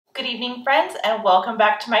Good evening, friends, and welcome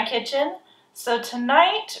back to my kitchen. So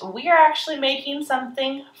tonight we are actually making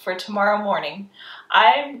something for tomorrow morning.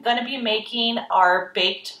 I'm going to be making our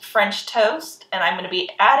baked French toast, and I'm going to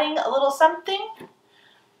be adding a little something,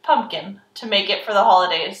 pumpkin, to make it for the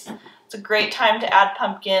holidays. It's a great time to add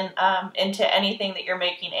pumpkin into anything that you're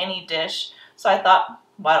making, any dish. So I thought,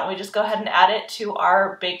 why don't we just go ahead and add it to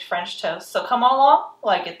our baked French toast. So come on along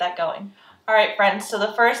while I get that going. Alright friends, so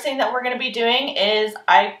the first thing that we're going to be doing is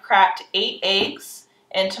I cracked 8 eggs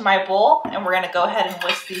into my bowl, and we're going to go ahead and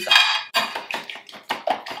whisk these up.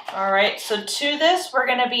 Alright, so to this we're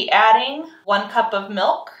going to be adding 1 cup of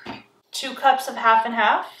milk, 2 cups of half and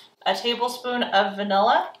half, a tablespoon of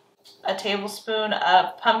vanilla, a tablespoon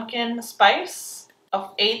of pumpkin spice,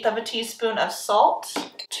 1/8 of a teaspoon of salt,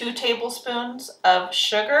 2 tablespoons of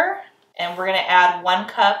sugar, and we're going to add 1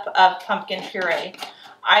 cup of pumpkin puree.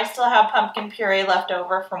 I still have pumpkin puree left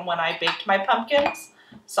over from when I baked my pumpkins,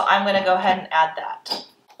 so I'm going to go ahead and add that.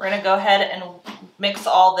 We're going to go ahead and mix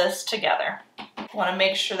all this together. Want to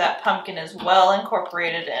make sure that pumpkin is well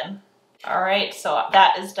incorporated in. Alright, so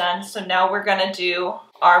that is done. So now we're going to do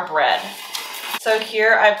our bread. So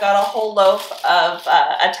here I've got a whole loaf of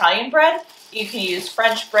Italian bread. You can use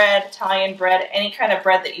French bread, Italian bread, any kind of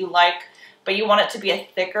bread that you like, but you want it to be a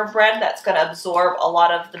thicker bread that's going to absorb a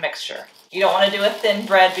lot of the mixture. You don't want to do a thin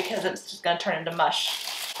bread because it's just going to turn into mush.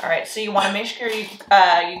 Alright, so you want to make sure you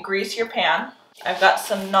grease your pan. I've got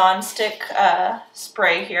some non-stick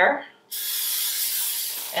spray here.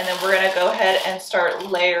 And then we're going to go ahead and start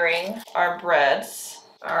layering our breads.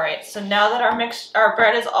 Alright, so now that our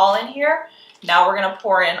bread is all in here, now we're going to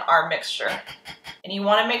pour in our mixture. And you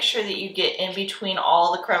want to make sure that you get in between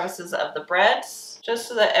all the crevices of the breads, just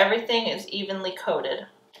so that everything is evenly coated.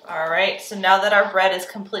 Alright, so now that our bread is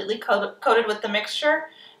completely coated with the mixture,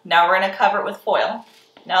 now we're going to cover it with foil.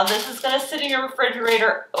 Now this is going to sit in your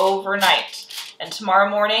refrigerator overnight. And tomorrow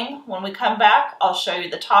morning, when we come back, I'll show you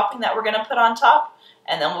the topping that we're going to put on top,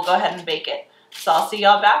 and then we'll go ahead and bake it. So I'll see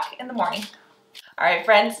y'all back in the morning. Alright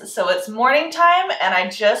friends, so it's morning time, and I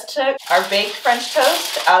just took our baked French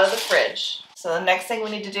toast out of the fridge. So the next thing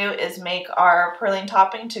we need to do is make our praline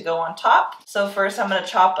topping to go on top. So first I'm going to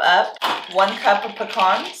chop up 1 cup of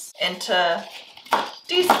pecans into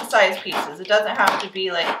decent sized pieces. It doesn't have to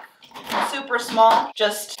be like super small,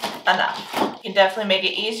 just enough. You can definitely make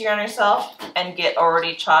it easier on yourself and get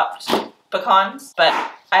already chopped pecans,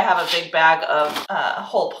 but I have a big bag of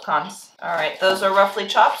whole pecans. Alright, those are roughly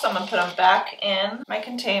chopped, so I'm going to put them back in my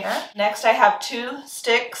container. Next I have 2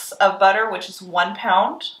 sticks of butter, which is 1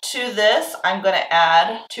 pound. To this I'm going to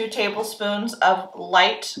add 2 tablespoons of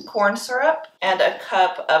light corn syrup and a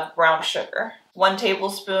cup of brown sugar. 1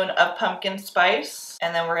 tablespoon of pumpkin spice,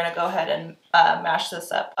 and then we're going to go ahead and mash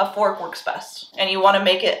this up. A fork works best. And you want to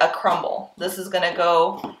make it a crumble. This is going to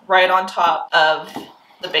go right on top of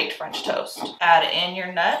the baked French toast. Add in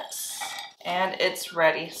your nuts, and it's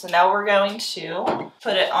ready. So now we're going to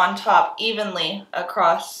put it on top evenly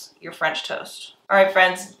across your French toast. Alright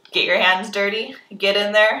friends, get your hands dirty, get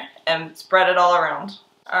in there, and spread it all around.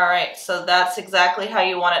 Alright, so that's exactly how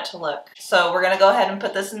you want it to look. So we're going to go ahead and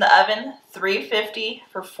put this in the oven, 350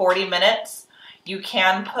 for 40 minutes. You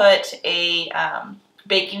can put a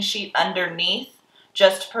baking sheet underneath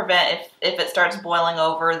just to prevent if it starts boiling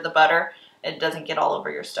over the butter, it doesn't get all over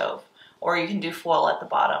your stove. Or you can do foil at the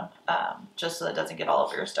bottom, just so it doesn't get all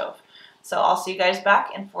over your stove. So I'll see you guys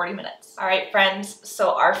back in 40 minutes. Alright friends,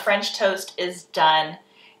 so our French toast is done.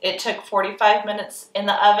 It took 45 minutes in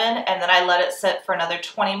the oven, and then I let it sit for another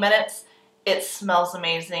 20 minutes. It smells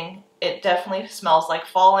amazing. It definitely smells like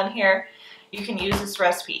fall in here. You can use this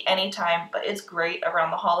recipe anytime, but it's great around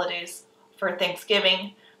the holidays, for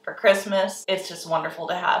Thanksgiving, for Christmas. It's just wonderful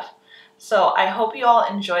to have. So I hope you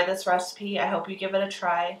all enjoy this recipe. I hope you give it a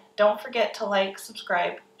try. Don't forget to like,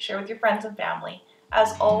 subscribe, share with your friends and family.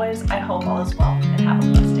 As always, I hope all is well, and have a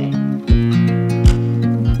blessed day.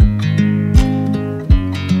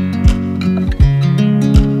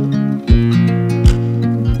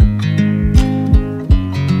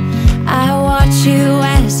 I watch you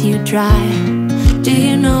as you drive. Do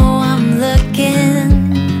you know I'm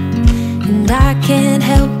looking? And I can't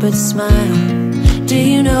help but smile. Do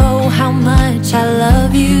you know how much I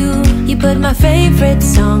love you? You put my favorite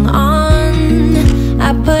song on,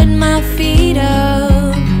 I put my feet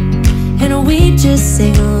up, and we just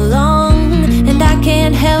sing along.